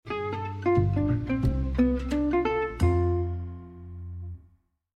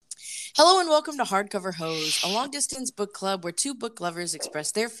Hello and welcome to Hardcover Hose, a long distance book club where two book lovers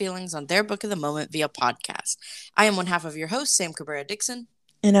express their feelings on their book of the moment via podcast. I am one half of your host, Sam Cabrera Dixon.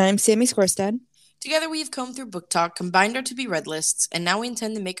 And I'm Sammy Skorstad. Together we have combed through Book Talk, combined our to-be read lists, and now we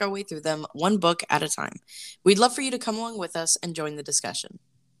intend to make our way through them one book at a time. We'd love for you to come along with us and join the discussion.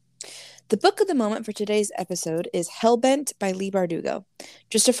 The book of the moment for today's episode is Hellbent by Leigh Bardugo.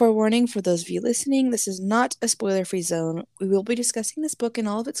 Just a forewarning for those of you listening, this is not a spoiler-free zone. We will be discussing this book in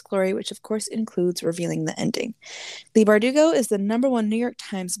all of its glory, which of course includes revealing the ending. Leigh Bardugo is the #1 New York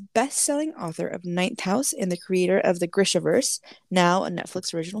Times best-selling author of Ninth House and the creator of the Grishaverse, now a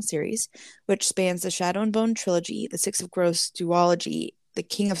Netflix original series, which spans the Shadow and Bone trilogy, the Six of Crows duology, the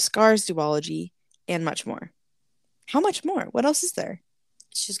King of Scars duology, and much more. How much more? What else is there?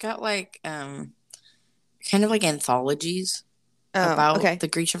 She's got kind of like anthologies about the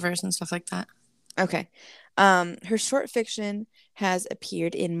Grishaverse and stuff like that. Okay. Her short fiction has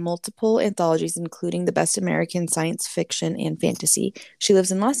appeared in multiple anthologies, including the Best American Science Fiction and Fantasy. She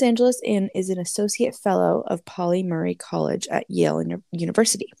lives in Los Angeles and is an associate fellow of Pauli Murray College at Yale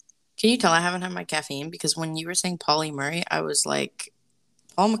University. Can you tell I haven't had my caffeine? Because when you were saying Pauli Murray, I was like,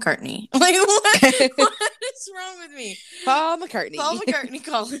 Paul McCartney. Like, what is wrong with me? Paul McCartney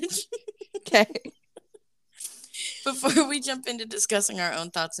College. Okay. Before we jump into discussing our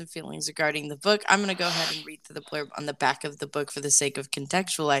own thoughts and feelings regarding the book, I'm going to go ahead and read through the blurb on the back of the book for the sake of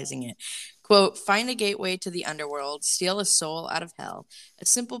contextualizing it. Quote, find a gateway to the underworld, steal a soul out of hell. A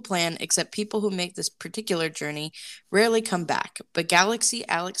simple plan, except people who make this particular journey rarely come back. But Galaxy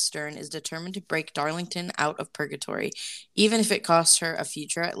Alex Stern is determined to break Darlington out of purgatory, even if it costs her a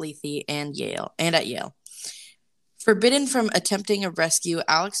future at Lethe and at Yale. Forbidden from attempting a rescue,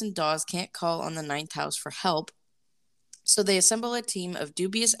 Alex and Dawes can't call on the Ninth House for help, so they assemble a team of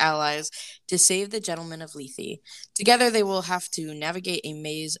dubious allies to save the gentlemen of Lethe. Together they will have to navigate a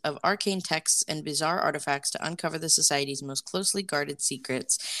maze of arcane texts and bizarre artifacts to uncover the society's most closely guarded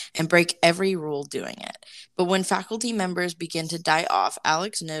secrets and break every rule doing it. But when faculty members begin to die off,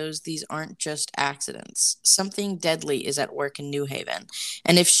 Alex knows these aren't just accidents. Something deadly is at work in New Haven.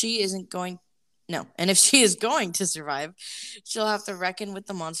 And if she is going to survive, she'll have to reckon with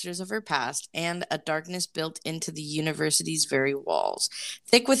the monsters of her past and a darkness built into the university's very walls.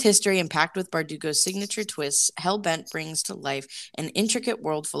 Thick with history and packed with Bardugo's signature twists, Hellbent brings to life an intricate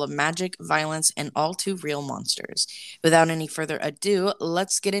world full of magic, violence, and all too real monsters. Without any further ado,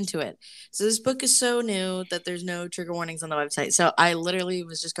 let's get into it. So this book is so new that there's no trigger warnings on the website. So I literally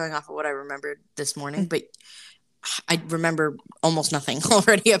was just going off of what I remembered this morning, but I remember almost nothing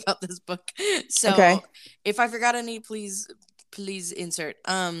already about this book. So if I forgot any, please insert.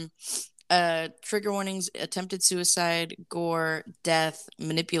 Trigger warnings: attempted suicide, gore, death,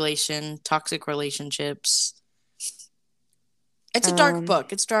 manipulation, toxic relationships. It's a dark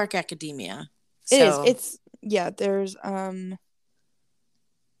book. It's dark academia. There's I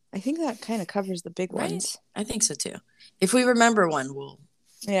think that kind of covers the big ones. I think so too. If we remember one, we'll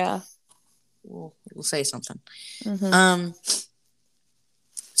say something. Mm-hmm.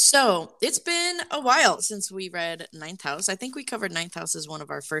 So it's been a while since we read Ninth House. I think we covered Ninth House as one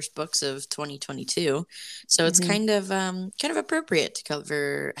of our first books of 2022. So it's kind of appropriate to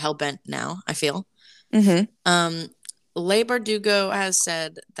cover Hellbent now, I feel. Mm-hmm. Leigh Bardugo has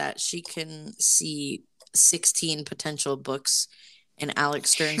said that she can see 16 potential books in Alex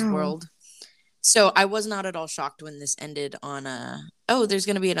Stern's world. So I was not at all shocked when this ended on there's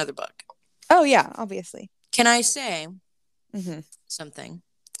going to be another book. Oh, yeah, obviously. Can I say something?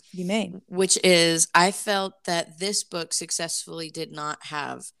 You may. Which is, I felt that this book successfully did not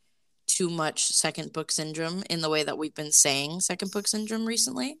have too much second book syndrome in the way that we've been saying second book syndrome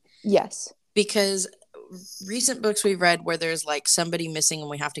recently. Yes. Because recent books we've read where there's like somebody missing and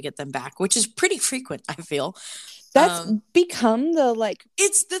we have to get them back, which is pretty frequent, I feel. That's become the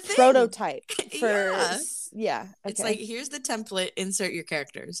it's the thing. Prototype for Okay. It's like, here's the template, insert your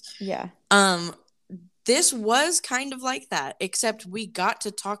characters. Yeah. This was kind of like that, except we got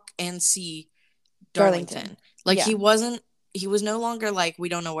to talk and see Darlington. Like he was no longer like, we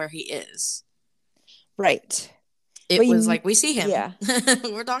don't know where he is. Right. It was like, we see him. Yeah.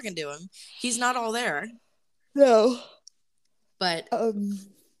 We're talking to him. He's not all there. No. But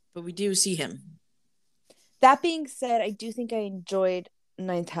we do see him. That being said, I do think I enjoyed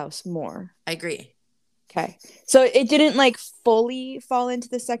Ninth House more. I agree. Okay. So it didn't fully fall into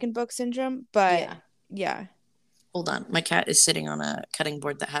the second book syndrome, but yeah. Hold on. My cat is sitting on a cutting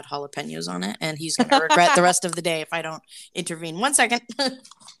board that had jalapenos on it, and he's going to regret the rest of the day if I don't intervene. 1 second.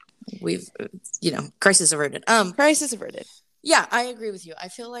 We've, crisis averted. Crisis averted. Yeah, I agree with you. I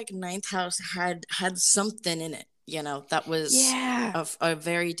feel like Ninth House had something in it, That was Yeah. a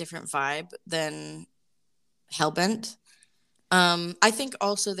very different vibe than Hellbent. I think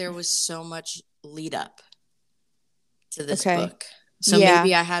also there was so much lead up to this Okay. book. So Yeah.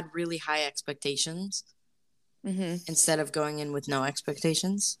 maybe I had really high expectations Mm-hmm. instead of going in with no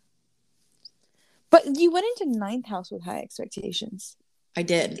expectations. But you went into Ninth House with high expectations. I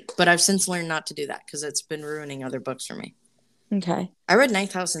did, but I've since learned not to do that because it's been ruining other books for me. Okay. I read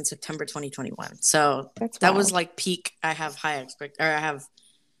Ninth House in September 2021, so That's that was wild. like peak. I have I have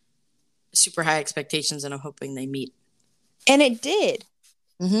super high expectations, and I'm hoping they meet. And it did.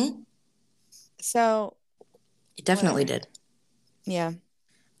 Mm-hmm. So It definitely whatever. did. Yeah.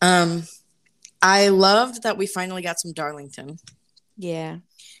 Um, I loved that we finally got some Darlington. Yeah.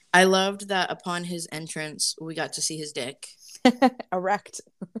 I loved that upon his entrance, we got to see his dick. Erect.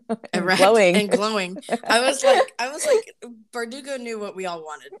 And Erect glowing. and glowing. I was like, Bardugo knew what we all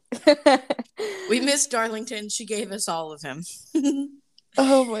wanted. We missed Darlington. She gave us all of him.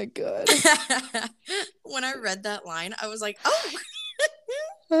 Oh my god. When I read that line, I was like, oh,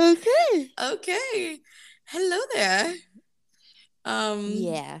 Okay. okay. Hello there.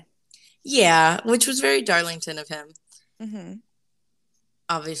 Yeah. Yeah, which was very Darlington of him, Mm-hmm.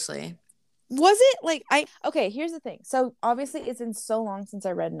 obviously. Was it like okay, here's the thing. So obviously it's been so long since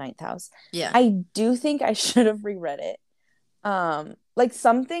I read Ninth House. Yeah. I do think I should have reread it. Like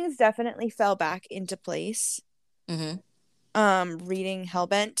some things definitely fell back into place. Mm-hmm. Reading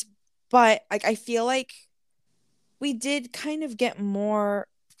Hellbent, but like I feel like we did kind of get more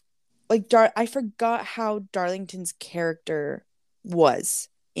like I forgot how Darlington's character was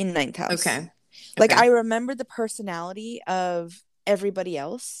in Ninth House. Okay. Like I remember the personality of everybody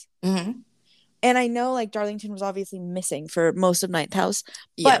else. Mm-hmm. And I know like Darlington was obviously missing for most of Ninth House,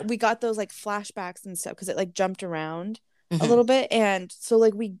 but we got those like flashbacks and stuff because it like jumped around a little bit. And so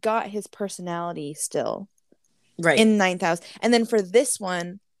like we got his personality still in Ninth House. And then for this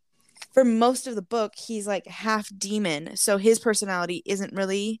one, for most of the book, he's like half demon. So his personality isn't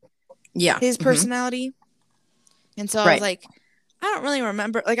really his personality. And so I was like, I don't really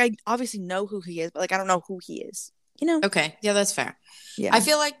remember. Like I obviously know who he is, but like I don't know who he is. Okay. Yeah, that's fair. Yeah. I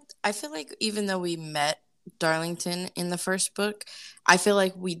feel like even though we met Darlington in the first book, I feel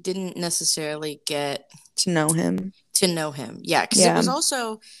like we didn't necessarily get to know him. Yeah, because it was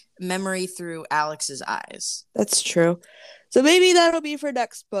also memory through Alex's eyes. That's true. So maybe that'll be for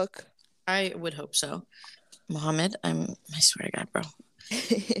next book. I would hope so. Mohammed, I swear to God, bro.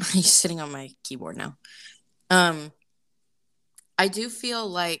 He's sitting on my keyboard now. I do feel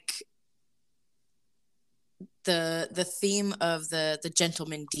like the theme of the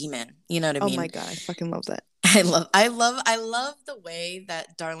gentleman demon, you know what I mean? Oh my god, I fucking love that. I love the way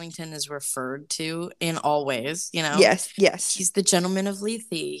that Darlington is referred to in all ways, Yes. He's the gentleman of Lethe.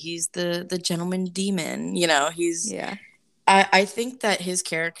 He's the gentleman demon, he's Yeah. I think that his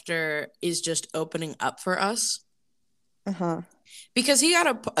character is just opening up for us. Uh-huh. Because he got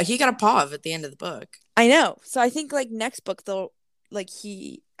a paw at the end of the book. I know. So I think like next book they'll like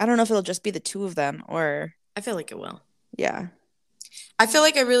I don't know if it'll just be the two of them or I feel like it will. Yeah. I feel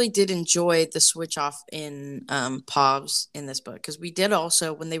like I really did enjoy the switch off in Pavs in this book because we did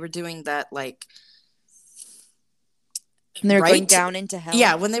also when they were doing that like and they're going down into hell.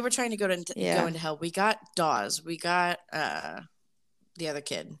 Yeah, when they were trying to go into hell, we got Dawes, we got the other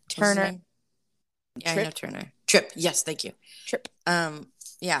kid, Turner. Yeah, I know Turner. Trip. Yes, thank you. Trip.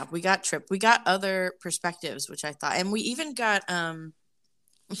 Yeah, we got Trip. We got other perspectives, which I thought, and we even got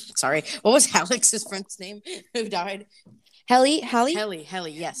sorry, what was Alex's friend's name who died? Helly,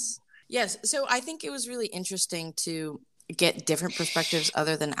 yes. So I think it was really interesting to get different perspectives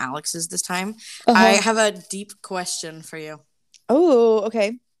other than Alex's this time. I have a deep question for you. Oh,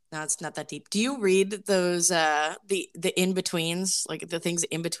 okay. No, it's not that deep. Do you read those the in-betweens, like the things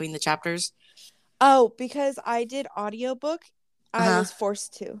in between the chapters? Oh, because I did audiobook, I was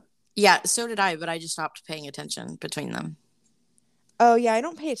forced to. Yeah, so did I, but I just stopped paying attention between them. Oh, yeah, I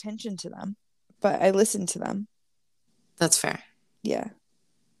don't pay attention to them, but I listen to them. That's fair. Yeah.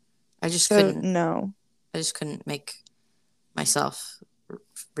 I just couldn't. No. I just couldn't make myself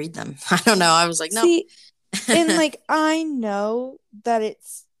read them. I don't know. I was like, no. See, and like I know that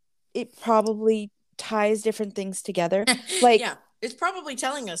it probably ties different things together. Like yeah, it's probably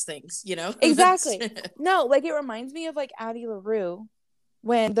telling us things, Exactly. No, like it reminds me of like Addie LaRue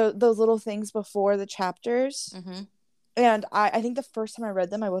when those little things before the chapters. Mm-hmm. And I think the first time I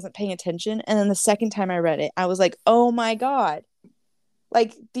read them, I wasn't paying attention. And then the second time I read it, I was like, oh my God.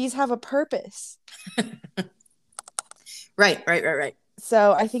 Like, these have a purpose. Right.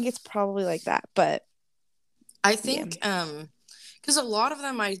 So I think it's probably like that. But I think, because a lot of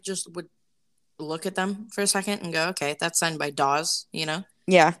them I just would look at them for a second and go, okay, that's signed by Dawes, you know?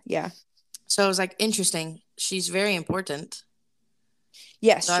 Yeah, yeah. So I was like, interesting. She's very important.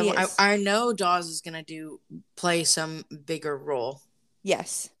 Yes, So she is. I know Dawes is going to play some bigger role.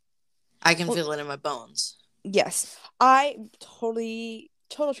 Yes. I can feel it in my bones. Yes.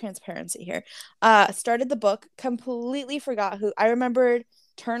 Total transparency here. Started the book, completely forgot who. I remembered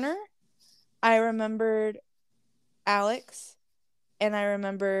Turner, I remembered Alex, and I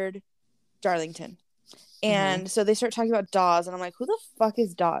remembered Darlington. And so they start talking about Dawes, and I'm like, who the fuck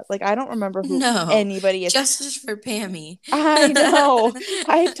is Dawes? Like, I don't remember who anybody is. Justice for Pammy. I know.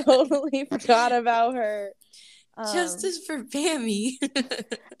 I totally forgot about her. Justice for Pammy.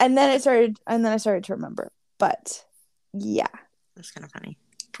 and then I started to remember. But yeah. That's kind of funny.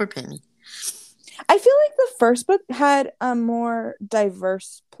 Poor Pammy. I feel like the first book had a more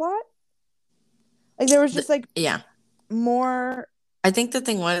diverse plot. Like there was just more. I think the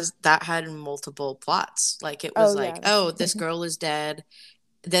thing was that had multiple plots. Like it was this girl is dead.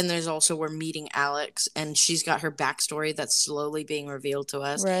 Then there's also we're meeting Alex, and she's got her backstory that's slowly being revealed to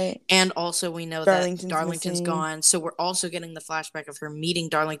us. Right. And also we know that Darlington's gone, so we're also getting the flashback of her meeting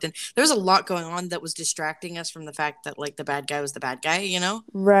Darlington. There was a lot going on that was distracting us from the fact that like the bad guy was the bad guy, you know?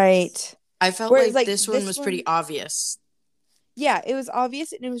 Right. I felt like this one was pretty obvious. Yeah, it was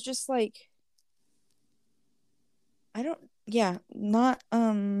obvious, and it was just like not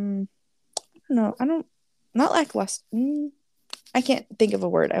lackluster. I can't think of a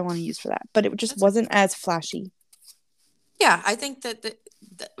word I want to use for that, but it just wasn't as flashy. Yeah, I think that the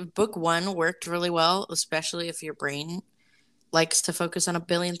book 1 worked really well, especially if your brain likes to focus on a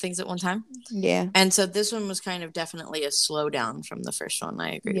billion things at one time. Yeah. And so this one was kind of definitely a slowdown from the first one.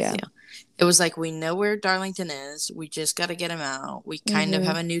 I agree with you. It was like, we know where Darlington is. We just got to get him out. We kind of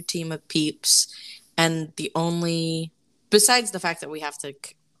have a new team of peeps. And the only, besides the fact that we have to,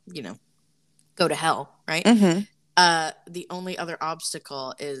 you know, go to hell, right? The only other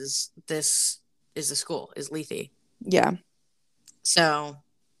obstacle is the school, is Lethe. Yeah. So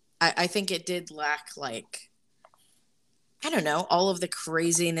I think it did lack, like, I don't know, all of the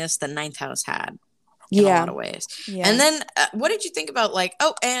craziness that Ninth House had in a lot of ways. Yeah. And then what did you think about, like,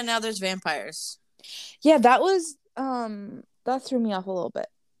 oh, and now there's vampires? Yeah, that was, that threw me off a little bit.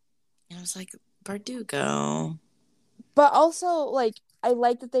 And I was like, Bardugo. But also, like, I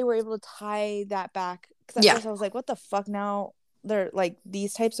like that they were able to tie that back. Because at first I was like, what the fuck now? They're, like,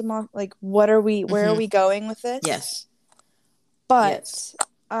 these types of, like, where are we going with this? Yes. But,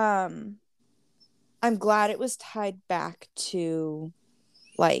 I'm glad it was tied back to,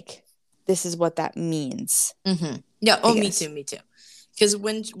 like, this is what that means. Yeah. Oh, me too. Because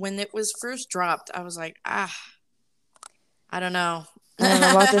when it was first dropped, I was like, I don't know. I don't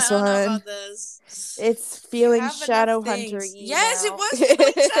know about this I one. don't know about this. It's feeling Shadowhunter-y. Yes, it was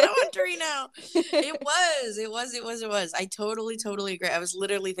feeling Shadowhunter-y now. It was. I totally agree. I was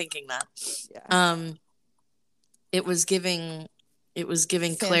literally thinking that. Yeah. It was giving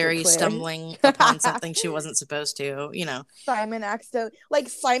Clary stumbling upon something she wasn't supposed to, you know. Simon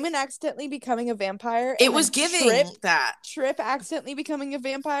accidentally becoming a vampire. It was giving that. Trip accidentally becoming a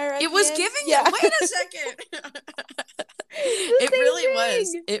vampire. It was giving it. Wait a second.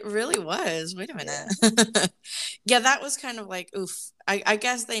 It really was. Wait a minute. Yeah, that was kind of like, oof. I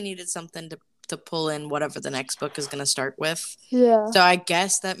guess they needed something to pull in whatever the next book is going to start with. Yeah. So I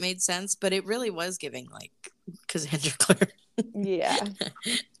guess that made sense, but it really was giving, like, Cassandra Clare. Yeah.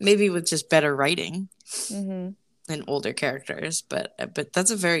 Maybe with just better writing and older characters, but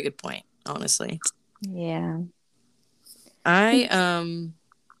that's a very good point, honestly. Yeah.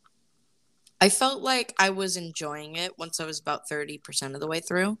 I felt like I was enjoying it once I was about 30% of the way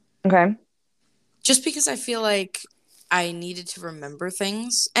through. Okay. Just because I feel like I needed to remember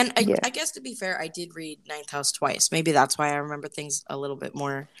things. And I guess, to be fair, I did read Ninth House twice. Maybe that's why I remember things a little bit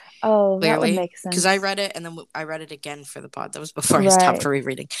more clearly. That would make sense. Because I read it and then I read it again for the pod. That was before I stopped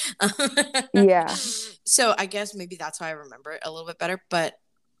rereading. Yeah. So I guess maybe that's why I remember it a little bit better. But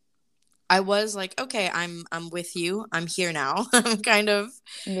I was like, okay, I'm with you. I'm here now. I'm kind of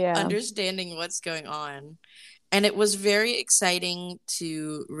understanding what's going on. And it was very exciting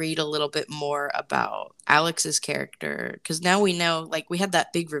to read a little bit more about Alex's character. Because now we know, like, we had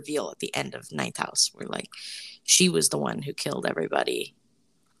that big reveal at the end of Ninth House where, like, she was the one who killed everybody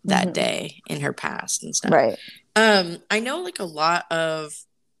that day in her past and stuff. Right. I know, like, a lot of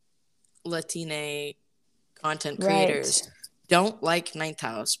Latina content creators don't like Ninth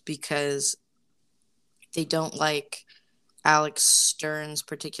House because they don't like Alex Stern's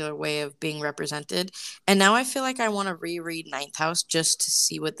particular way of being represented. And now I feel like I want to reread Ninth House just to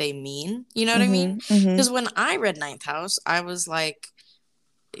see what they mean. You know what I mean? Because when I read Ninth House, I was like,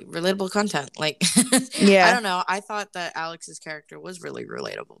 relatable content. Like, I Yeah. don't know. I thought that Alex's character was really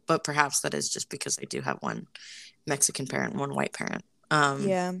relatable, but perhaps that is just because I do have one Mexican parent, one white parent.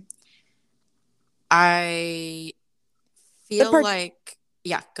 Yeah. I The feel part like,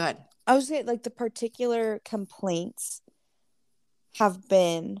 yeah, go ahead. I was saying, like, the particular complaints have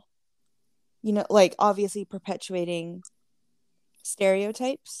been, like, obviously perpetuating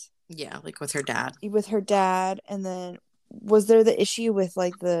stereotypes Yeah, like with her dad. with her dad, and then was there the issue with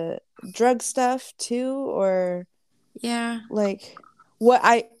like the drug stuff too, or Yeah. like what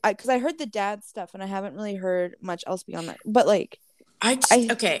I because I heard the dad stuff and I haven't really heard much else beyond that, but like I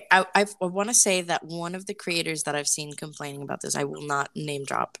Okay. I want to say that one of the creators that I've seen complaining about this, I will not name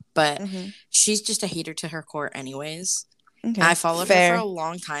drop, but mhm. she's just a hater to her core, anyways. I Okay, followed her for a fair.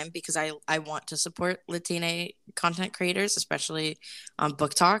 long time because I want to support Latina content creators, especially on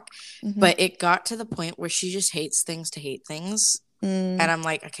Book Talk. Mhm. But it got to the point where she just hates things to hate things. And Mm, I'm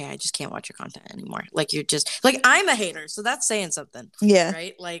like, okay, I just can't watch your content anymore. Like you're just like I'm a hater, so that's saying something, yeah.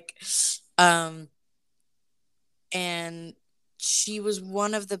 right? Like, um, and she was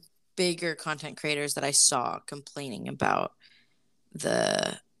one of the bigger content creators that I saw complaining about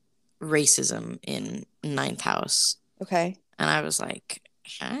the racism in Ninth House. Okay. And I was like,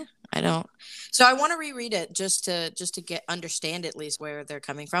 huh? I don't. So I want to reread it just to get understand at least where they're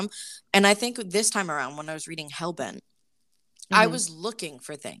coming from. And I think this time around when I was reading Hellbent, I Mhm. was looking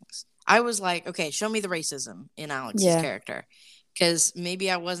for things. I was like, okay, show me the racism in Alex's Yeah. character. Because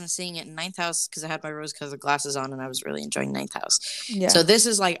maybe I wasn't seeing it in Ninth House because I had my rose colored glasses on and I was really enjoying Ninth House. Yeah. So this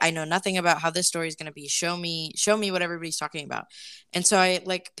is like I know nothing about how this story is going to be. Show me what everybody's talking about. And so I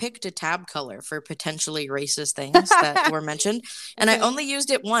like picked a tab color for potentially racist things that were mentioned, and I Okay. only used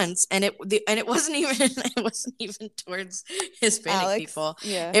it once, and it wasn't even it wasn't even towards Hispanic Alex. people.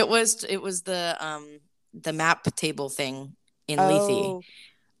 Yeah. It was the map table thing in Lethe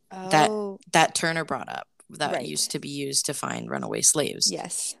Oh. that Oh. that Turner brought up that Right. used to be used to find runaway slaves.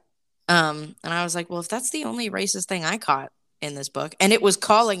 Yes. And I was like, well, if that's the only racist thing I caught in this book, and it was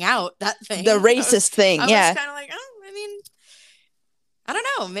calling out that The thing, racist thing. I was Yeah. kind of like, oh, I mean, I don't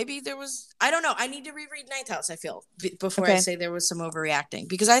know. Maybe there was, I don't know. I need to reread Ninth House, I feel, before I Okay. say there was some overreacting,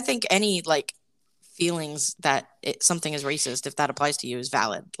 because I think any like feelings that something is racist, if that applies to you, is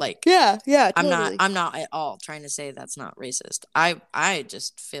valid. Like, Yeah. Yeah. Totally. I'm not at all trying to say that's not racist. I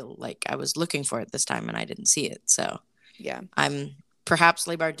just feel like I was looking for it this time and I didn't see it. So Yeah. I'm perhaps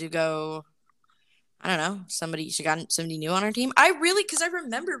Leigh Bardugo. I don't know. She got somebody new on her team. I really, because I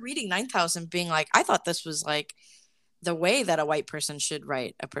remember reading Ninth House and being like, I thought this was like the way that a white person should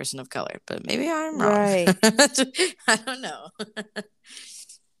write a person of color, but maybe I'm wrong. Right. I don't know.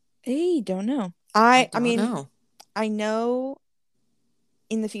 I don't know. I I don't mean, know. I know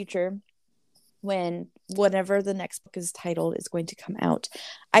in the future when whatever the next book is titled is going to come out,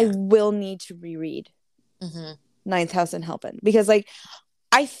 I Yeah. will need to reread Mm-hmm. Ninth House and Hellbent because I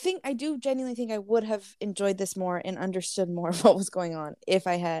do genuinely think I would have enjoyed this more and understood more of what was going on if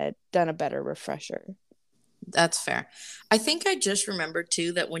I had done a better refresher. That's fair. I think I just remembered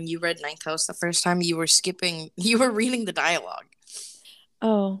too that when you read Ninth House the first time, you were reading the dialogue.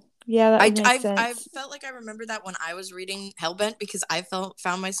 Oh, yeah, that would make I sense. felt like I remember that when I was reading Hellbent because I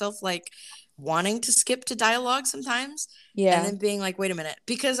found myself like wanting to skip to dialogue sometimes and Yeah. then being like, wait a minute,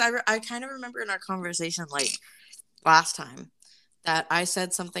 because I kind of remember in our conversation like last time that I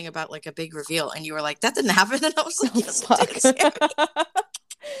said something about like a big reveal and you were like, that didn't happen, and I was like, Oh, yes, it did, Sammy. fuck.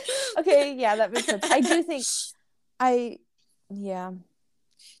 Okay, yeah, that makes sense. I do think yeah.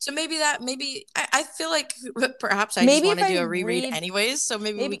 So maybe I feel like perhaps I just Maybe want if to I do a reread read anyways. So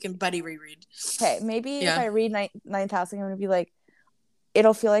maybe we maybe can buddy reread. okay, maybe if Yeah. I read Ninth House, I'm gonna be like,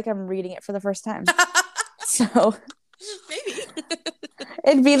 it'll feel like I'm reading it for the first time. So Maybe.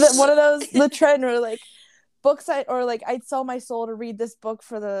 it'd be one of those the trend where like books I'd sell my soul to read this book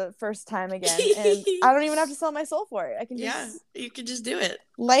for the first time again, and I don't even have to sell my soul for it. I can Yeah, just you could just do it.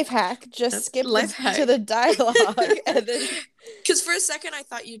 life hack, just That's skip life to hack. the dialogue, and then Because for a second I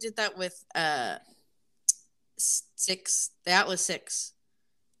thought you did that with the Atlas 6,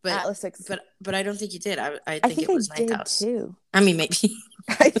 but Atlas 6. but I don't think you did. I I think think it I was Ninth did House. too. I mean, maybe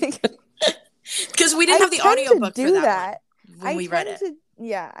I think because we didn't I have the tend to audiobook for do that that. one when we read it.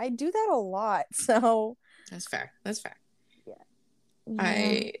 Yeah, I do that a lot. So That's fair. That's fair.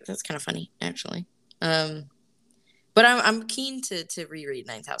 yeah. That's kind of funny actually. But I'm keen to reread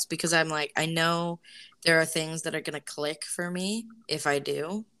Ninth House because I'm like I know there are things that are gonna click for me if I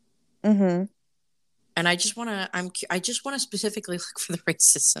do, Mm-hmm. and I just wanna specifically look for the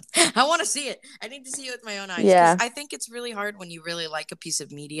racism. I want to see it. I need to see it with my own eyes because Yeah. I think it's really hard when you really like a piece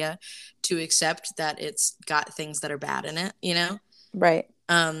of media to accept that it's got things that are bad in it. You know. Right.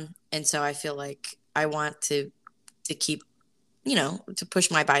 And so I feel like I want to keep, to push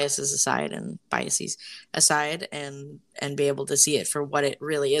my biases aside and be able to see it for what it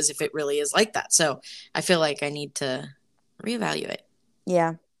really is, if it really is like that. So I feel like I need to reevaluate.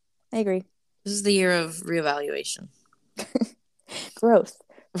 Yeah, I agree. This is the year of reevaluation. Growth.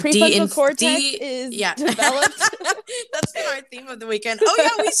 Prefrontal cortex is developed. That's been our theme of the weekend. Oh yeah,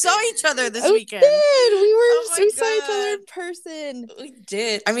 we saw each other this weekend. We saw each other in person. We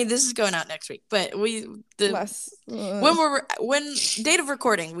did. I mean, this is going out next week, but when date of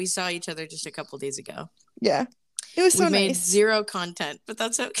recording, we saw each other just a couple days ago. Yeah, it was so nice. We made zero content, but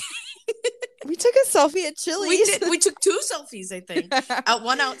that's okay. We took a selfie at Chili's. We did. We took 2 selfies, I think.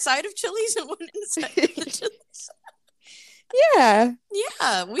 One outside of Chili's and one inside of the Chili's. Yeah,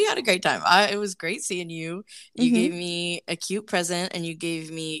 we had a great time. It was great seeing you. You gave me a cute present, and you gave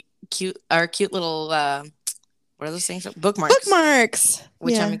me cute little what are those things? Bookmarks.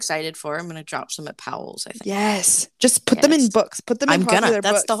 Which I'm excited for. I'm gonna drop some at Powell's, I think. Yes, just put them in books. Put them in popular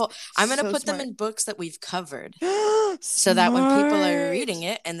books. I'm gonna put them in books that we've covered, so that when people are reading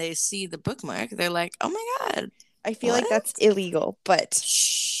it and they see the bookmark, they're like, "Oh my god!" I feel like that's illegal, but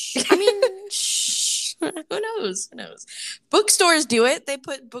I mean. Who knows? Bookstores do it. They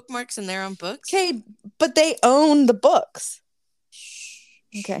put bookmarks in their own books. Okay, but they own the books.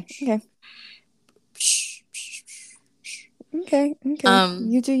 Okay. You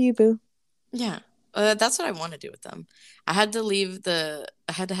do you, boo. Yeah. That's what I want to do with them. I had to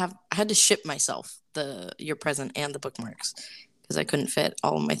ship myself your present and the bookmarks because I couldn't fit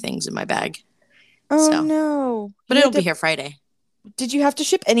all of my things in my bag. Oh no. But it'll be here Friday. Did you have to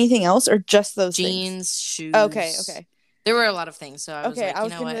ship anything else or just those jeans, shoes? Okay. There were a lot of things, so I was like, you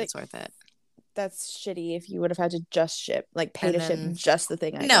know what, it's worth it. That's shitty if you would have had to just ship, pay to ship just the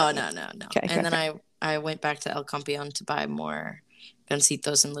thing. No. Okay, and then I went back to El Campeon to buy more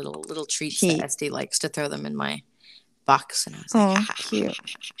gancitos and little treats that Esty likes, to throw them in my box, and I was like, cute.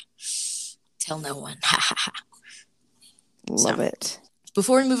 Tell no one. Love it.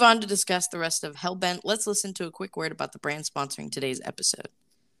 Before we move on to discuss the rest of Hellbent, let's listen to a quick word about the brand sponsoring today's episode.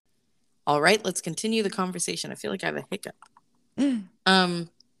 All right, let's continue the conversation. I feel like I have a hiccup.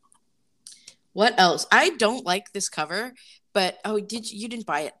 What else? I don't like this cover, but you didn't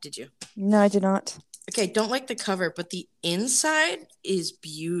buy it, did you? No, I did not. Okay, don't like the cover, but the inside is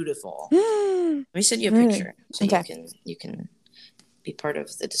beautiful. Let me send you a picture so you can be part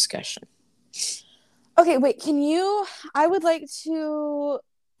of the discussion. Okay, wait, I would like to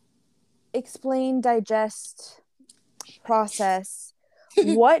explain, digest, process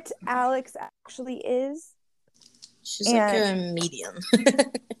what Alex actually is. She's like a medium.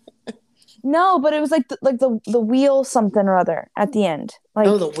 No, but it was like the wheel something or other at the end.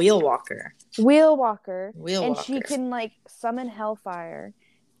 The wheel walker. And she can summon hellfire.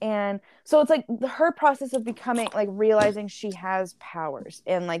 And so it's her process of becoming, realizing she has powers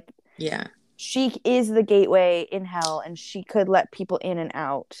and she is the gateway in hell, and she could let people in and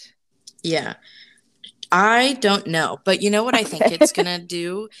out. Yeah. I don't know, but you know what I think it's going to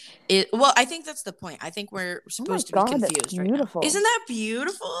do? I think that's the point. I think we're supposed to be confused right now. Isn't that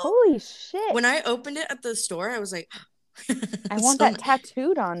beautiful? Holy shit. When I opened it at the store, I was like, I want that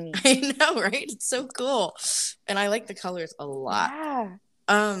tattooed on me. I know, right? It's so cool. And I like the colors a lot. Yeah.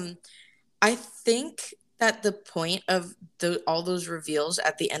 I think that the point of all those reveals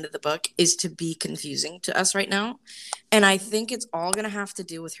at the end of the book is to be confusing to us right now. And I think it's all going to have to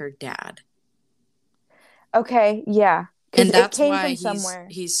do with her dad. Okay, yeah. And that's why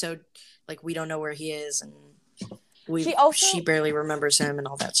he's so, we don't know where he is, and she barely remembers him and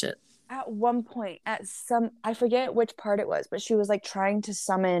all that shit. At one point, I forget which part it was, but she was, trying to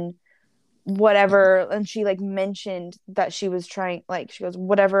summon whatever, and she mentioned that she was trying, she goes,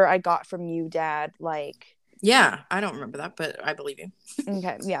 whatever I got from you, Dad, yeah, I don't remember that, but I believe you.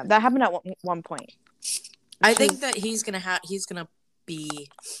 Okay, yeah, that happened at one point. I think that he's gonna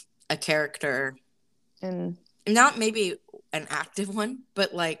be a character, and not maybe an active one,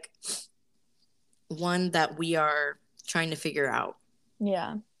 but one that we are trying to figure out.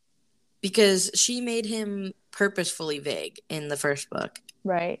 Yeah, because she made him purposefully vague in the first book,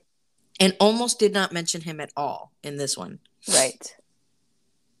 right? And almost did not mention him at all in this one. Right.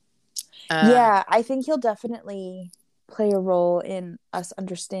 Yeah, I think he'll definitely play a role in us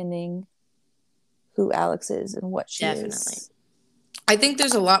understanding who Alex is and what she is. I think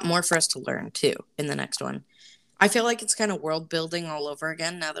there's a lot more for us to learn, too, in the next one. I feel like it's kind of world building all over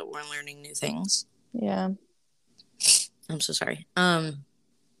again now that we're learning new things. Yeah. I'm so sorry. But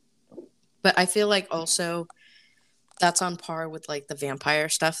I feel like also that's on par with the vampire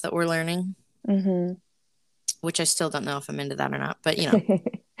stuff that we're learning. Mm-hmm. which I still don't know if I'm into that or not, but you know.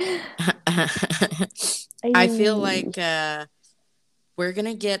 I feel like we're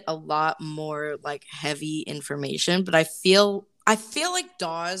gonna get a lot more like heavy information, but I feel like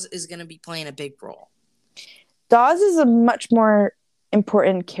Dawes is gonna be playing a big role. Dawes is a much more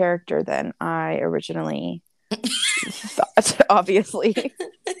important character than I originally thought, obviously.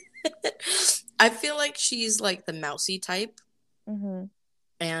 I feel like she's like the mousy type. Mm-hmm.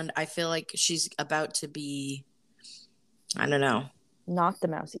 And I feel like she's about to be, I don't know. Not the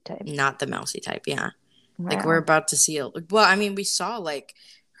mousy type. Not the mousy type, yeah. Wow. Like we're about to see well, I mean, we saw like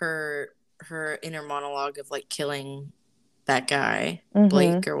her inner monologue of like killing that guy,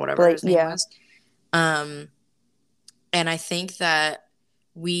 Blake or whatever his name was. And I think that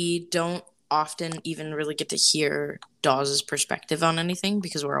we don't often even really get to hear Dawes' perspective on anything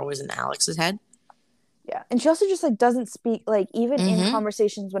because we're always in Alex's head. Yeah. And she also just like doesn't speak, like even in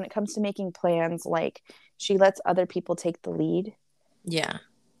conversations when it comes to making plans, like she lets other people take the lead. Yeah.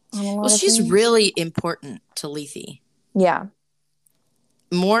 Well, she's really important to Lethe. Yeah.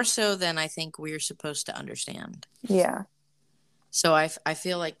 More so than I think we're supposed to understand. Yeah. So I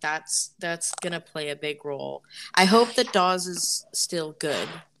feel like that's going to play a big role. I hope that Dawes is still good.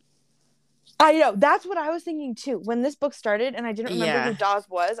 I know. That's what I was thinking too. When this book started and I didn't remember who Dawes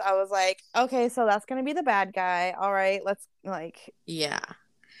was, I was like, okay, so that's going to be the bad guy. All right, let's like. Yeah.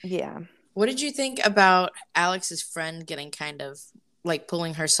 Yeah. What did you think about Alex's friend getting kind of like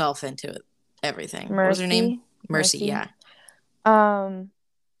pulling herself into everything? Mercy? What was her name? Mercy, yeah. I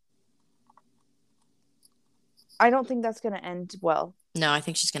don't think that's going to end well. No, I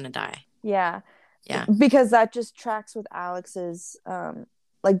think she's going to die. Yeah. Yeah. Because that just tracks with Alex's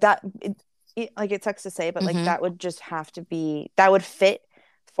like that like it sucks to say, but like that would just have to be, that would fit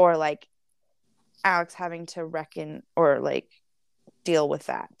for like Alex having to reckon or like deal with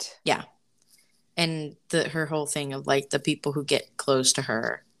that. Yeah. And her whole thing of like the people who get close to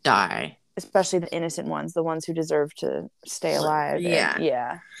her die. Especially the innocent ones, the ones who deserve to stay alive. Yeah.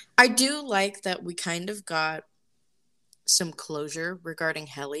 Yeah. I do like that we kind of got some closure regarding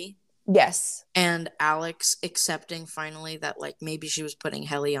Helly. Yes. And Alex accepting finally that like maybe she was putting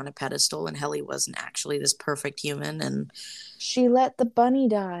Helly on a pedestal and Helly wasn't actually this perfect human, and she let the bunny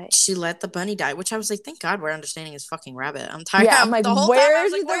die. Which I was like, thank God we're understanding his fucking rabbit. I'm tired. Yeah, I'm like, the whole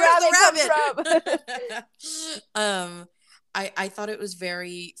where's time the rabbit come from? I thought it was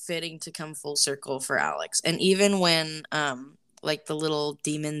very fitting to come full circle for Alex. And even when like the little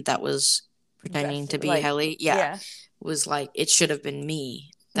demon that was pretending to be like, Helly, was like, it should have been me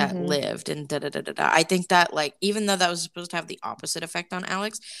that lived, and I think that like even though that was supposed to have the opposite effect on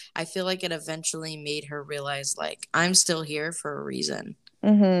Alex, I feel like it eventually made her realize like I'm still here for a reason.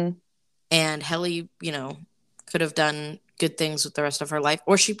 And Helly, you know, could have done good things with the rest of her life,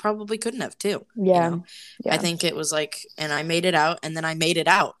 or she probably couldn't have too. Yeah. You know? I think it was like, and I made it out, and then I made it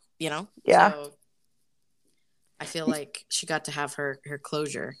out, you know? Yeah. So I feel like she got to have her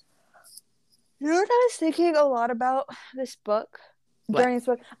closure. You know what I was thinking a lot about this book? During this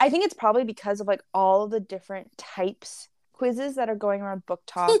book, I think it's probably because of like all the different types quizzes that are going around Book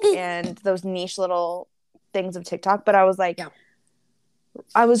Talk and those niche little things of TikTok. But I was like,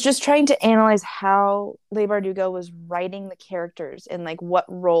 I was just trying to analyze how Leigh Bardugo was writing the characters and like what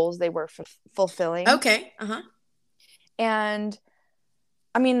roles they were fulfilling. Okay. And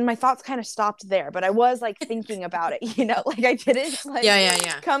I mean, my thoughts kind of stopped there, but I was like thinking about it, you know, like I didn't like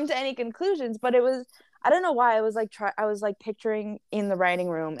come to any conclusions, but it was, I don't know why I was like I was like picturing in the writing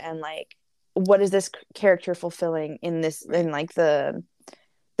room and like what is this character fulfilling in this, in like the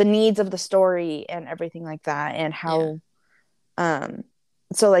needs of the story and everything like that, and how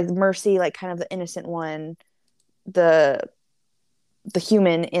so like Mercy, like kind of the innocent one, the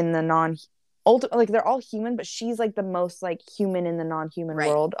human in the like they're all human, but she's like the most like human in the non-human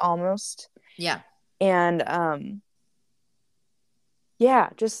world almost. And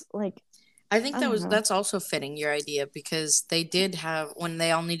just like I think that's also fitting, your idea, because they did have, when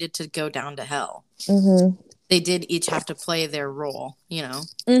they all needed to go down to hell, they did each have to play their role, you know,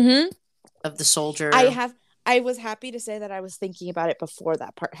 of the soldier. I was happy to say that I was thinking about it before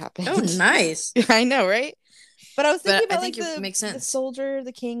that part happened. Oh, nice. I know, right? But I was thinking about like the soldier,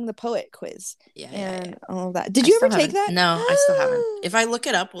 the king, the poet quiz. And all of that. Did you ever take that? No, I still haven't. If I look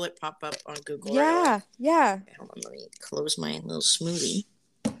it up, will it pop up on Google? Yeah. Okay, hold on, let me close my little smoothie.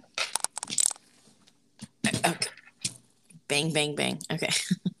 Okay. Bang, bang, bang. Okay.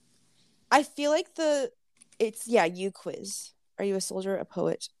 I feel like it's you quiz. Are you a soldier, a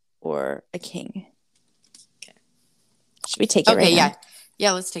poet, or a king? Okay. Should we take it right now?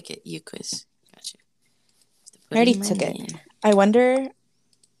 Yeah, let's take it. You quiz. Gotcha. I already took it. I wonder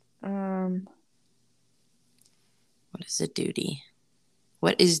What is a duty?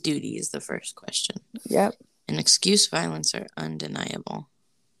 What is duty is the first question. Yep. An excuse, violence, or undeniable.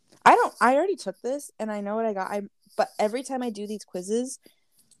 I already took this and I know what I got. But every time I do these quizzes,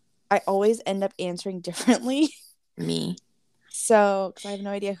 I always end up answering differently. Me. So, because I have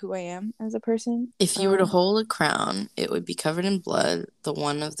no idea who I am as a person. If you were to hold a crown, it would be covered in blood, the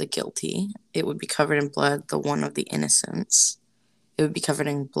one of the guilty. It would be covered in blood, the one of the innocents. It would be covered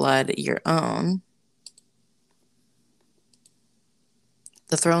in blood, your own.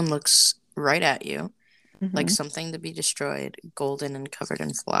 The throne looks right at you, like something to be destroyed, golden and covered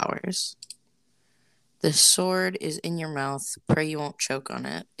in flowers. The sword is in your mouth, pray you won't choke on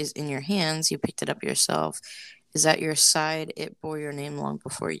it, is in your hands, you picked it up yourself, is at your side, it bore your name long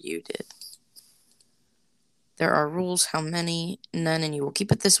before you did. There are rules, how many? None, and you will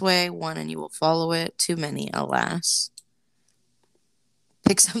keep it this way. One, and you will follow it. Too many, alas.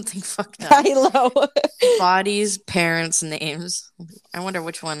 Pick something fucked up. Hello. Bodies, parents, names. I wonder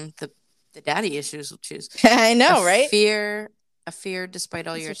which one the daddy issues will choose. I know, right? A fear, despite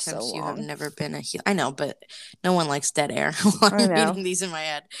all These your are so attempts, you have long. never been a healer. I know, but no one likes dead air while I'm reading these in my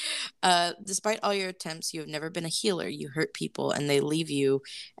head. Despite all your attempts, you have never been a healer. You hurt people and they leave you,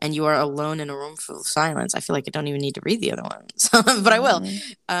 and you are alone in a room full of silence. I feel like I don't even need to read the other ones, but I will.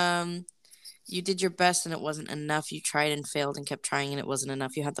 You did your best and it wasn't enough. You tried and failed and kept trying and it wasn't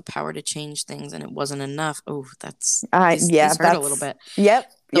enough. You had the power to change things and it wasn't enough. Oh, these hurt a little bit. Yep.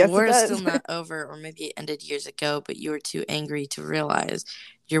 The war is still not over, or maybe it ended years ago, but you were too angry to realize.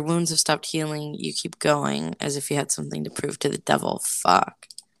 Your wounds have stopped healing. You keep going as if you had something to prove to the devil. Fuck.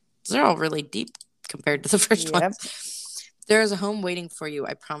 Those are all really deep compared to the first ones. There is a home waiting for you,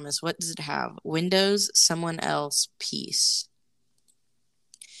 I promise. What does it have? Windows, someone else, peace.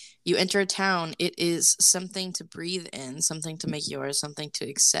 You enter a town, it is something to breathe in, something to make yours, something to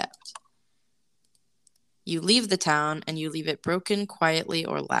accept. You leave the town, and you leave it broken, quietly,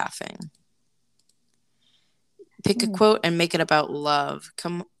 or laughing. Pick a quote and make it about love.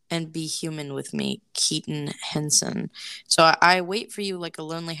 Come and be human with me, Keaton Henson. So I wait for you like a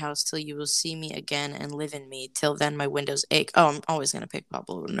lonely house till you will see me again and live in me. Till then, my windows ache. Oh, I'm always going to pick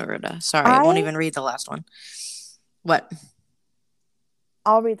Pablo Neruda. Sorry, I won't even read the last one. What?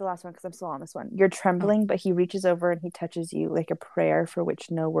 I'll read the last one because I'm still on this one. You're trembling, but he reaches over and he touches you like a prayer for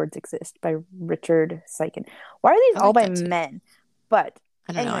which no words exist, by Richard Sykin. Why are these all by men? But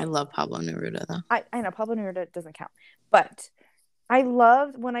I don't know. I love Pablo Neruda though. I know Pablo Neruda doesn't count, but I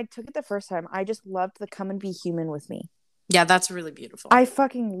loved when I took it the first time. I just loved the "Come and Be Human with Me." Yeah, that's really beautiful. I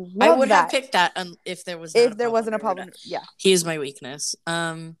fucking love that. I would have picked that if there was wasn't a Pablo. Yeah, he is my weakness.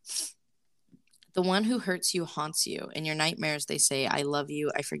 The one who hurts you haunts you. In your nightmares, they say, I love you,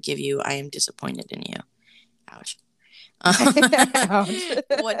 I forgive you, I am disappointed in you. Ouch.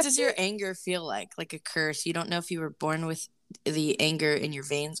 What does your anger feel like? Like a curse. You don't know if you were born with the anger in your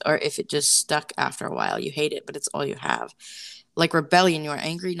veins or if it just stuck after a while. You hate it, but it's all you have. Like rebellion, you are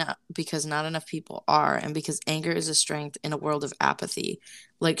angry not because not enough people are, and because anger is a strength in a world of apathy.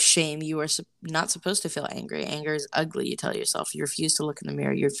 Like shame, you are not supposed to feel angry. Anger is ugly, you tell yourself. You refuse to look in the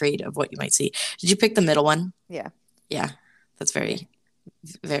mirror. You're afraid of what you might see. Did you pick the middle one? Yeah. Yeah, that's very,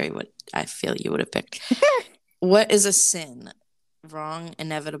 very what I feel you would have picked. What is a sin? Wrong,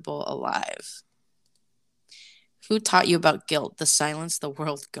 inevitable, alive. Who taught you about guilt? The silence, the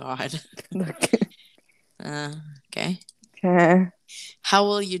world, God. Okay. How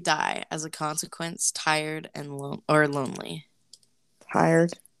will you die? As a consequence, tired and lonely?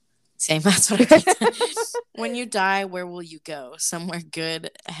 Tired. Same, that's what I think. When you die, where will you go? Somewhere good,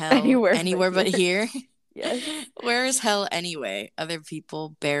 hell, anywhere but here? Yes. Where is hell anyway? Other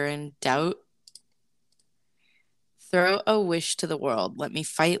people, barren, doubt? Throw a wish to the world. Let me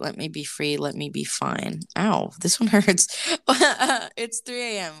fight. Let me be free. Let me be fine. Ow, this one hurts. It's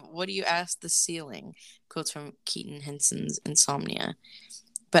 3 a.m. What do you ask the ceiling? Quotes from Keaton Henson's Insomnia.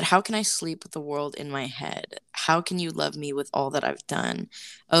 But how can I sleep with the world in my head? How can you love me with all that I've done?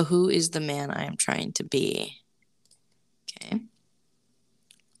 Oh, who is the man I am trying to be? Okay.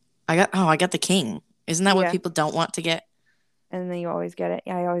 I got the king. Isn't that what people don't want to get? And then you always get it.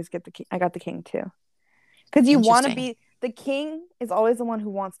 Yeah, I always get the king. I got the king too. Because you want to be, the king is always the one who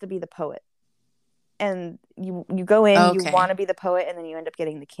wants to be the poet. And you go in, you want to be the poet, and then you end up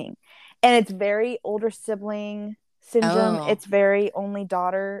getting the king. And it's very older sibling syndrome. Oh. It's very only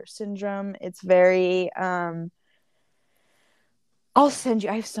daughter syndrome. It's very, I'll send you,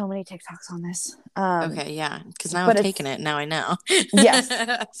 I have so many TikToks on this. Okay, yeah. Because now I've taken it. Now I know. Yes.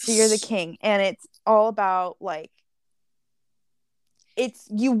 So you're the king. And it's all about like,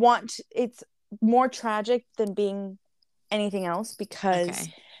 it's more tragic than being anything else because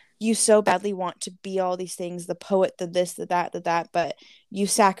you so badly want to be all these things, the poet, the this, the that, but you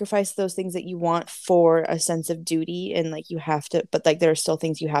sacrifice those things that you want for a sense of duty, and like you have to, but like there are still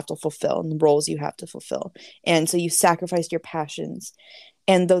things you have to fulfill and roles you have to fulfill. And so you sacrifice your passions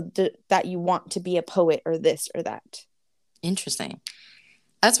and that you want to be a poet or this or that. Interesting.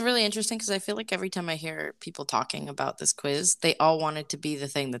 That's really interesting because I feel like every time I hear people talking about this quiz, they all wanted to be the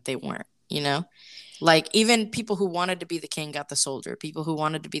thing that they weren't, you know? Like even people who wanted to be the king got the soldier. People who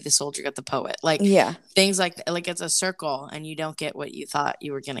wanted to be the soldier got the poet. Like Yeah. things like it's a circle and you don't get what you thought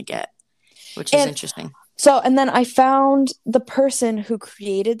you were going to get, which is interesting. So, and then I found the person who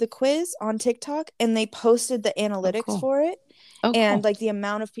created the quiz on TikTok and they posted the analytics for it. And like the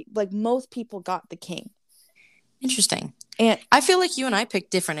amount of people, like most people got the king. Interesting. And I feel like you and I picked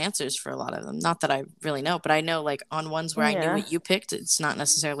different answers for a lot of them. Not that I really know, but I know like on ones where I knew what you picked, it's not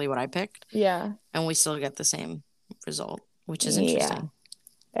necessarily what I picked. Yeah. And we still get the same result, which is interesting.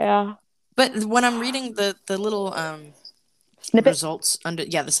 Yeah. But when I'm reading the little snippet results under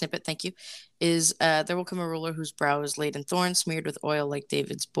the snippet, thank you, is there will come a ruler whose brow is laid in thorns, smeared with oil like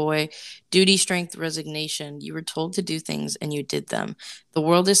David's boy. Duty, strength, resignation. You were told to do things and you did them. The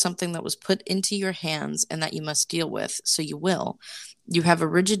world is something that was put into your hands and that you must deal with, so you will. You have a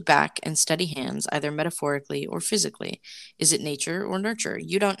rigid back and steady hands, either metaphorically or physically. Is it nature or nurture?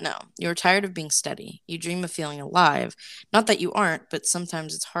 You don't know. You're tired of being steady. You dream of feeling alive. Not that you aren't, but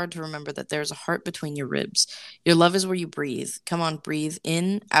sometimes it's hard to remember that there's a heart between your ribs. Your love is where you breathe. Come on, breathe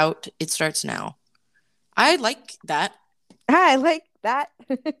in, out. It starts now. I like that. I like that.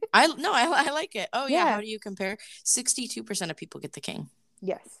 I like it. Oh, yeah. How do you compare? 62% of people get the king.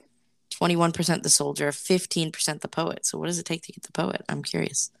 Yes. 21% the soldier, 15% the poet. So what does it take to get the poet? I'm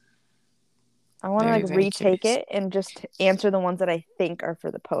curious. I want to like retake it and just answer the ones that I think are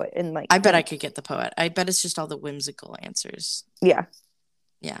for the poet. And like, I bet I could get the poet. I bet it's just all the whimsical answers. Yeah.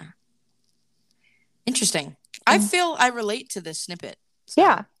 Yeah. Interesting. I feel I relate to this snippet. So.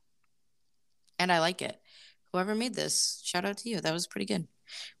 Yeah. And I like it. Whoever made this, shout out to you. That was pretty good.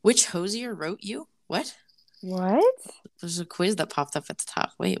 Which Hosier wrote you? What? There's a quiz that popped up at the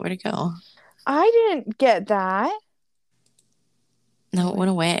top. Wait, where'd it go? I didn't get that. No, it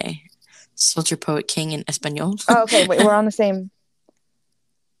went away. Soldier, poet, king in Espanol. Oh, okay, wait, we're on the same.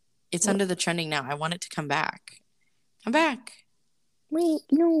 It's under the trending now. I want it to come back. Come back. Wait,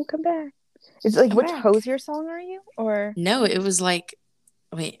 no, come back. It's like, which Hosier song are you? Or no, it was like,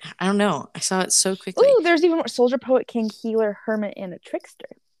 wait, I don't know. I saw it so quickly. Ooh, there's even more. Soldier, poet, king, healer, hermit, and a trickster.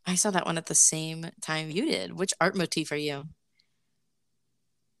 I saw that one at the same time you did. Which art motif are you?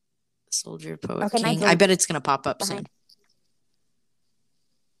 Soldier, poet, king. I bet it's going to pop up soon.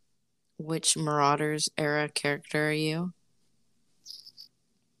 Which Marauders era character are you?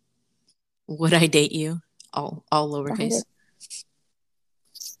 Would I date you? All lowercase.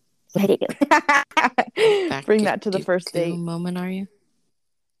 Bring that to the first date. Moment, are you?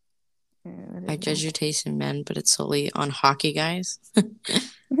 I judge your taste in men, but it's solely on hockey guys.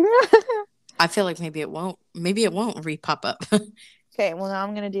 I feel like maybe it won't re-pop up. Okay, well now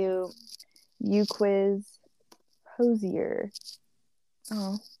I'm gonna do you quiz Hosier.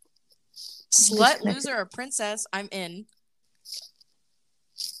 Oh. Slut, loser, or princess? I'm in.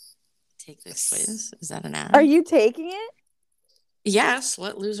 Take this quiz. Is that an ad? Are you taking it? Yeah,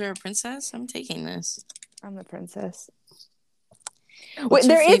 slut, loser, or princess? I'm taking this. I'm the princess. Wait,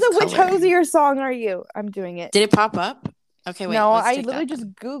 there is a Which Hosier song are you? I'm doing it. Did it pop up? Okay, wait. No, I literally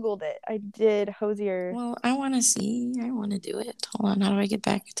just Googled it. I did Hosier. Well, I want to see. I want to do it. Hold on. How do I get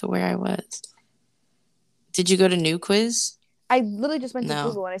back to where I was? Did you go to new quiz? I literally just went to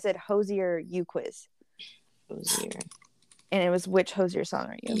Google and I said Hosier you quiz. Hosier. And it was which Hosier song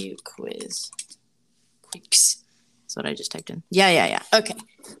are you? You quiz. Quicks. That's what I just typed in. Yeah. Okay.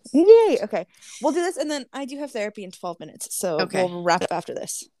 Yay. Okay. We'll do this and then I do have therapy in 12 minutes. So we'll wrap up after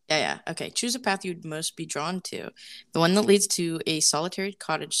this. Yeah. Okay. Choose a path you'd most be drawn to. The one that leads to a solitary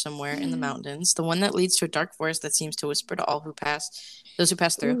cottage somewhere in the mountains. The one that leads to a dark forest that seems to whisper to all those who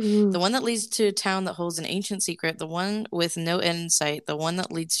pass through. Ooh. The one that leads to a town that holds an ancient secret. The one with no end in sight. The one that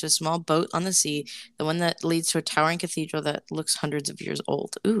leads to a small boat on the sea. The one that leads to a towering cathedral that looks hundreds of years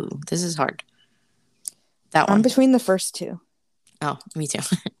old. Ooh, this is hard. That one. I'm between the first two. Oh, me too.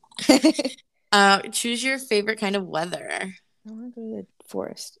 Choose your favorite kind of weather. I want to go to the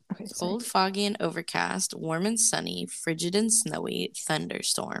forest. Okay, cold, foggy, and overcast. Warm and sunny. Frigid and snowy.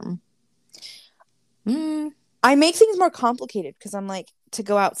 Thunderstorm. I make things more complicated because I'm like to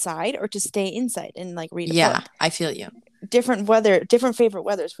go outside or to stay inside and like read a book. Yeah, I feel you. Different favorite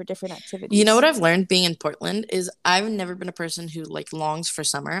weathers for different activities. You know what I've learned being in Portland is I've never been a person who like longs for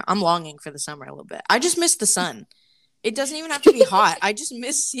summer. I'm longing for the summer a little bit. I just miss the sun. It doesn't even have to be hot. I just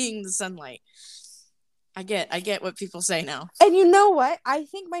miss seeing the sunlight. I get what people say now. And you know what? I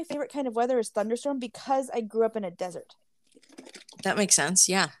think my favorite kind of weather is thunderstorm because I grew up in a desert. That makes sense.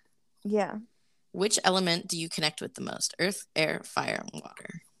 Yeah. Yeah. Which element do you connect with the most? Earth, air, fire, and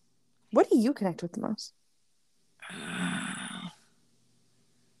water. What do you connect with the most?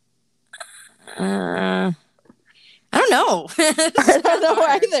 I don't know. I don't know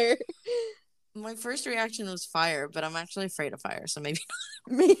either. My first reaction was fire, but I'm actually afraid of fire, so maybe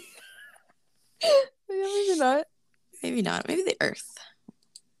not. Maybe not. Maybe not. Maybe the earth.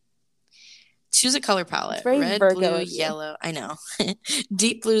 Choose a color palette. Red, blue, yellow. I know.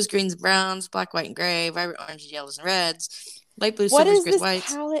 Deep blues, greens, browns, black, white, and gray, vibrant oranges, yellows, and reds. Light blue, silvers, grays, whites. What is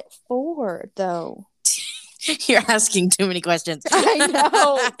this palette for, though? You're asking too many questions. I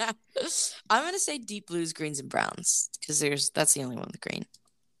know. I'm going to say deep blues, greens, and browns because that's the only one with green.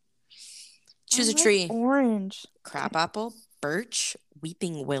 Choose a tree. Orange. Crabapple, birch,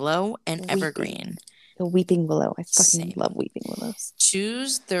 weeping willow, and evergreen. The weeping willow. I fucking love weeping willows.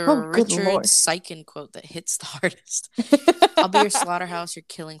 Choose the Richard Sykin quote that hits the hardest. I'll be your slaughterhouse, your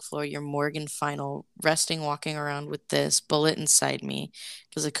killing floor, your Morgan final, resting, walking around with this bullet inside me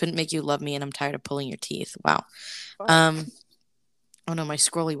because I couldn't make you love me and I'm tired of pulling your teeth. Wow. Oh no, my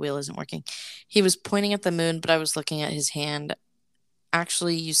scrolly wheel isn't working. He was pointing at the moon, but I was looking at his hand.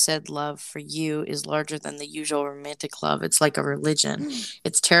 Actually, you said love for you is larger than the usual romantic love. It's like a religion.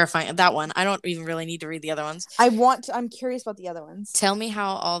 It's terrifying. That one. I don't even really need to read the other ones. I'm curious about the other ones. Tell me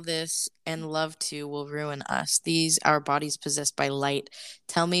how all this and love too will ruin us. These our bodies possessed by light.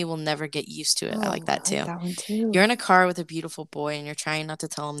 Tell me we'll never get used to it. I like that too. I like that one too. You're in a car with a beautiful boy and you're trying not to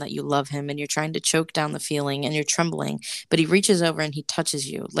tell him that you love him and you're trying to choke down the feeling and you're trembling, but he reaches over and he touches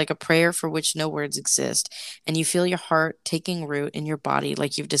you like a prayer for which no words exist, and you feel your heart taking root in your body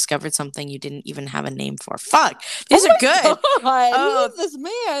like you've discovered something you didn't even have a name for. Fuck, these are good. God. Oh, who is this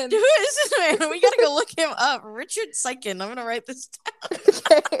man? Who is this man? We gotta go look him up. Richard Sykin. I'm gonna write this down.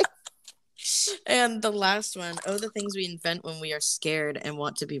 Okay. And the last one, the things we invent when we are scared and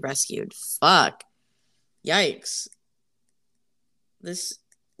want to be rescued. Fuck. Yikes. This,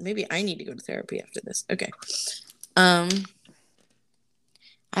 maybe I need to go to therapy after this. Okay. I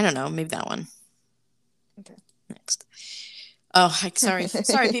don't know. Maybe that one. Okay. Next.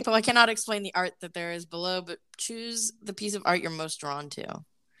 Sorry people. I cannot explain the art that there is below, but choose the piece of art you're most drawn to.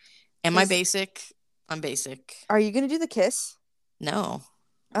 Am I basic? I'm basic. Are you going to do the kiss? No.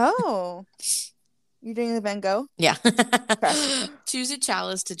 Oh. You're doing the Van Gogh? Yeah. Choose a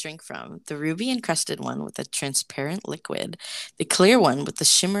chalice to drink from. The ruby encrusted one with a transparent liquid. The clear one with the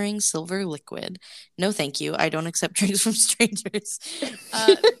shimmering silver liquid. No, thank you. I don't accept drinks from strangers.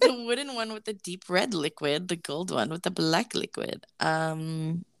 The wooden one with the deep red liquid. The gold one with the black liquid.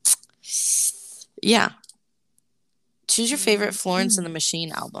 Yeah. Choose your favorite Florence and the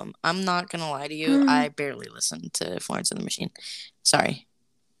Machine album. I'm not going to lie to you. I barely listen to Florence and the Machine. Sorry.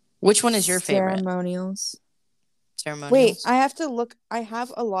 Which one is your favorite? Ceremonials. Wait, I have to look. I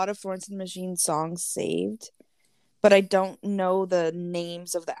have a lot of Florence and the Machine songs saved, but I don't know the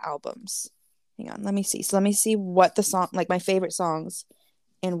names of the albums. Hang on, let me see. So let me see what the song, like my favorite songs,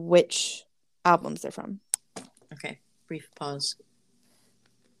 and which albums they're from. Okay, brief pause.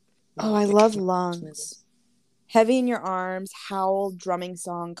 Oh, I love Lungs. Heavy in Your Arms, Howl, Drumming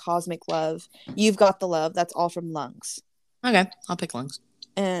Song, Cosmic Love, You've Got the Love. That's all from Lungs. Okay, I'll pick Lungs.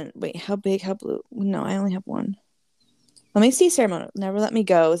 And wait, how big, how blue? No, I only have one. Let me see Ceremonial. Never Let Me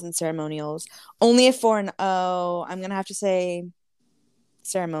Go is in Ceremonials. Only a 4 and oh. I'm going to have to say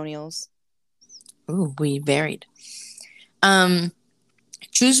Ceremonials. Ooh, we varied.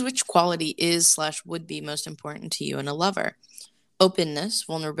 Choose which quality is / would be most important to you in a lover. Openness,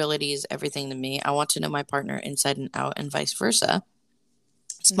 vulnerability is everything to me. I want to know my partner inside and out and vice versa.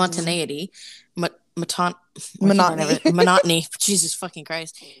 Spontaneity, monotony, Jesus fucking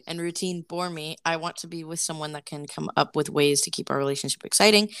Christ, and routine bore me. I want to be with someone that can come up with ways to keep our relationship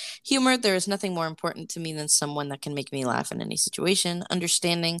exciting. Humor, there is nothing more important to me than someone that can make me laugh in any situation.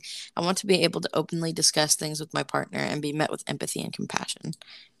 Understanding, I want to be able to openly discuss things with my partner and be met with empathy and compassion.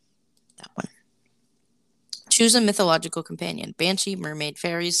 That one. Choose a mythological companion. Banshee, mermaid,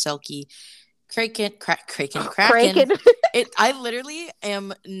 fairies, selkie, kraken. I literally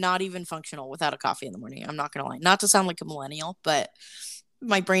am not even functional without a coffee in the morning. I'm not gonna lie. Not to sound like a millennial, but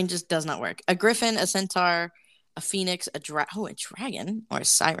my brain just does not work. A griffin, a centaur, a phoenix, a dragon, or a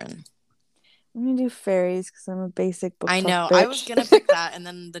siren. I'm gonna do fairies because I'm a basic book. I know. Bitch. I was gonna pick that, and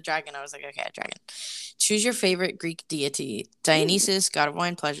then the dragon. I was like, okay, a dragon. Choose your favorite Greek deity: Dionysus, god of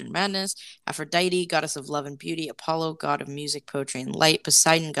wine, pleasure, and madness; Aphrodite, goddess of love and beauty; Apollo, god of music, poetry, and light;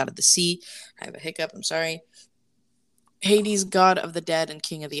 Poseidon, god of the sea. I have a hiccup. I'm sorry. Hades, god of the dead and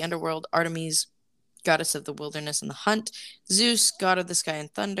king of the underworld. Artemis, goddess of the wilderness and the hunt. Zeus, god of the sky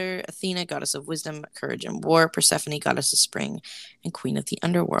and thunder. Athena, goddess of wisdom, courage, and war. Persephone, goddess of spring and queen of the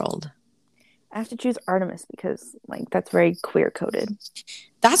underworld. I have to choose Artemis because, like, that's very queer coded.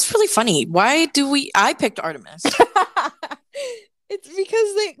 That's really funny. Why do I picked Artemis. It's because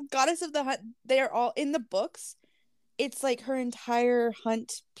the goddess of the hunt, they are all in the books. It's like her entire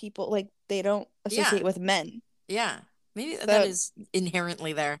hunt people, like, they don't associate with men. Yeah. Maybe that is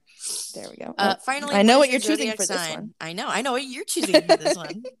inherently there. There we go. Finally, I know what you're choosing for this one. I know what you're choosing for this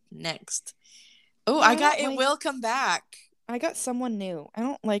one. Next. Oh, I got It Will Come Back. I got Someone New. I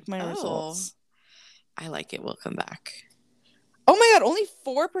don't like my results. I like It Will Come Back. Oh my god, only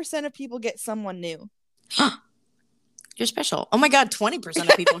 4% of people get Someone New. You're special. Oh my god, 20%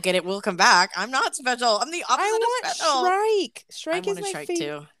 of people get It Will Come Back. I'm not special. I'm the opposite of special. Strike. Strike is my Strike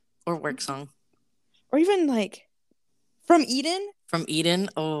too. Or Work Song. Or even like From Eden. From Eden.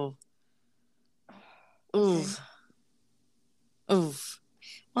 Oh. Oof. Oof.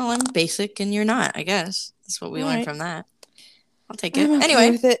 Well, I'm basic and you're not, I guess. That's what we learned from that. I'll take it.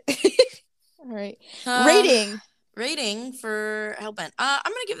 Anyway. With it. All right. Rating for Hellbent.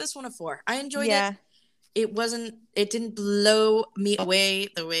 I'm going to give this one a 4. I enjoyed it. It didn't blow me away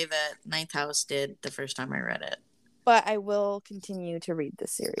the way that Ninth House did the first time I read it. But I will continue to read the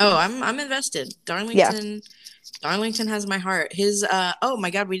series. Oh, I'm invested. Darlington has my heart. His oh my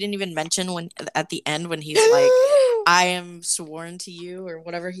god, we didn't even mention when at the end when he's like, I am sworn to you or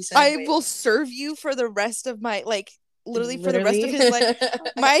whatever he said. I will serve you for the rest of my literally for the rest of his life.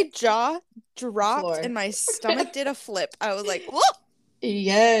 My jaw dropped and my stomach did a flip. I was like, whoa.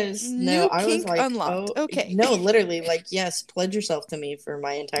 Yes. No, I was like, unlocked. Oh, okay. No, literally, like, yes, pledge yourself to me for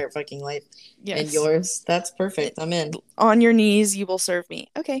my entire fucking life. Yes. And yours. That's perfect. I'm in. On your knees, you will serve me.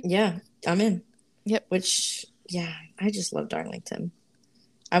 Okay. Yeah, I'm in. Yep. Which, yeah, I just love Darlington.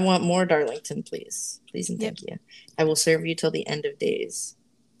 I want more Darlington, please. Please and thank you. I will serve you till the end of days.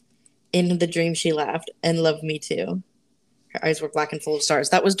 In the dream she laughed and loved me too. Her eyes were black and full of stars.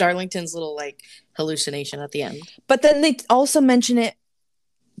 That was Darlington's little, like, hallucination at the end. But then they also mention it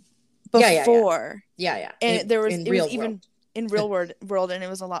before. Yeah. And it was even in real world, and it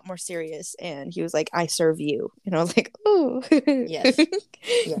was a lot more serious. And he was like, I serve you. And I was like, oh. Yes.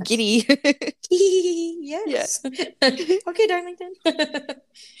 Giddy. Yes. Okay, Darlington.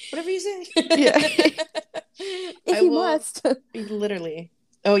 Whatever you say. Yeah. If you must. Literally.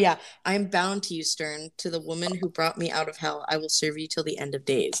 Oh, yeah. I am bound to you, Stern. To the woman who brought me out of hell, I will serve you till the end of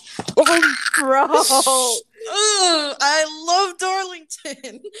days. Oh, bro. I love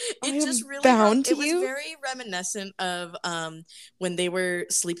Darlington. It just really it was very reminiscent of when they were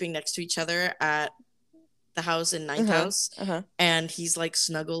sleeping next to each other at the house in Ninth House. And he's like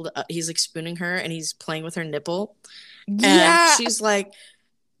snuggled he's like spooning her and he's playing with her nipple. Yeah. And she's like,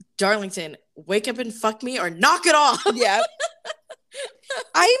 Darlington, wake up and fuck me or knock it off. Yeah.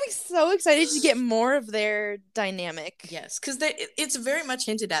 I am so excited to get more of their dynamic. Yes, because it's very much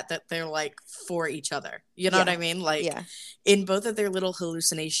hinted at that they're like for each other. You know what I mean? Like in both of their little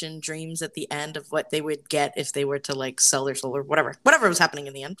hallucination dreams at the end of what they would get if they were to like sell their soul or whatever was happening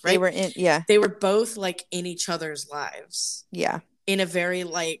in the end. Right? They were both like in each other's lives. Yeah. In a very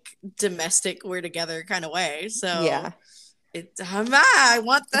like domestic, we're together kind of way. So yeah. I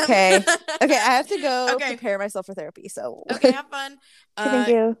want them. Okay, I have to go prepare myself for therapy. So okay, have fun. Thank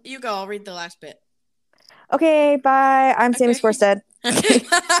you. You go. I'll read the last bit. Okay, bye. I'm Sammy Sporstead.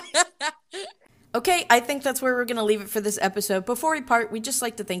 Okay, I think that's where we're going to leave it for this episode. Before we part, we'd just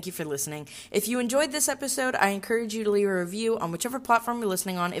like to thank you for listening. If you enjoyed this episode, I encourage you to leave a review on whichever platform you're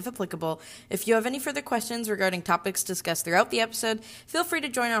listening on, if applicable. If you have any further questions regarding topics discussed throughout the episode, feel free to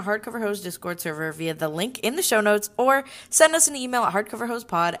join our Hardcover Hose Discord server via the link in the show notes, or send us an email at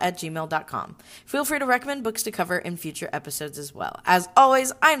hardcoverhosepod@gmail.com. Feel free to recommend books to cover in future episodes as well. As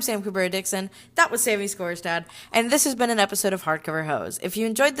always, I'm Sam Cabrera-Dixon, that was Sammy Skorstad, and this has been an episode of Hardcover Hose. If you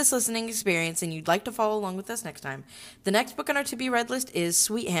enjoyed this listening experience and you'd like to follow along with us next time, the next book on our to-be-read list is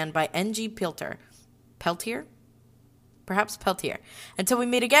Sweet Hand by N.G. Peltier? Perhaps Peltier. Until we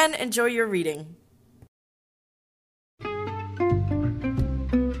meet again, enjoy your reading.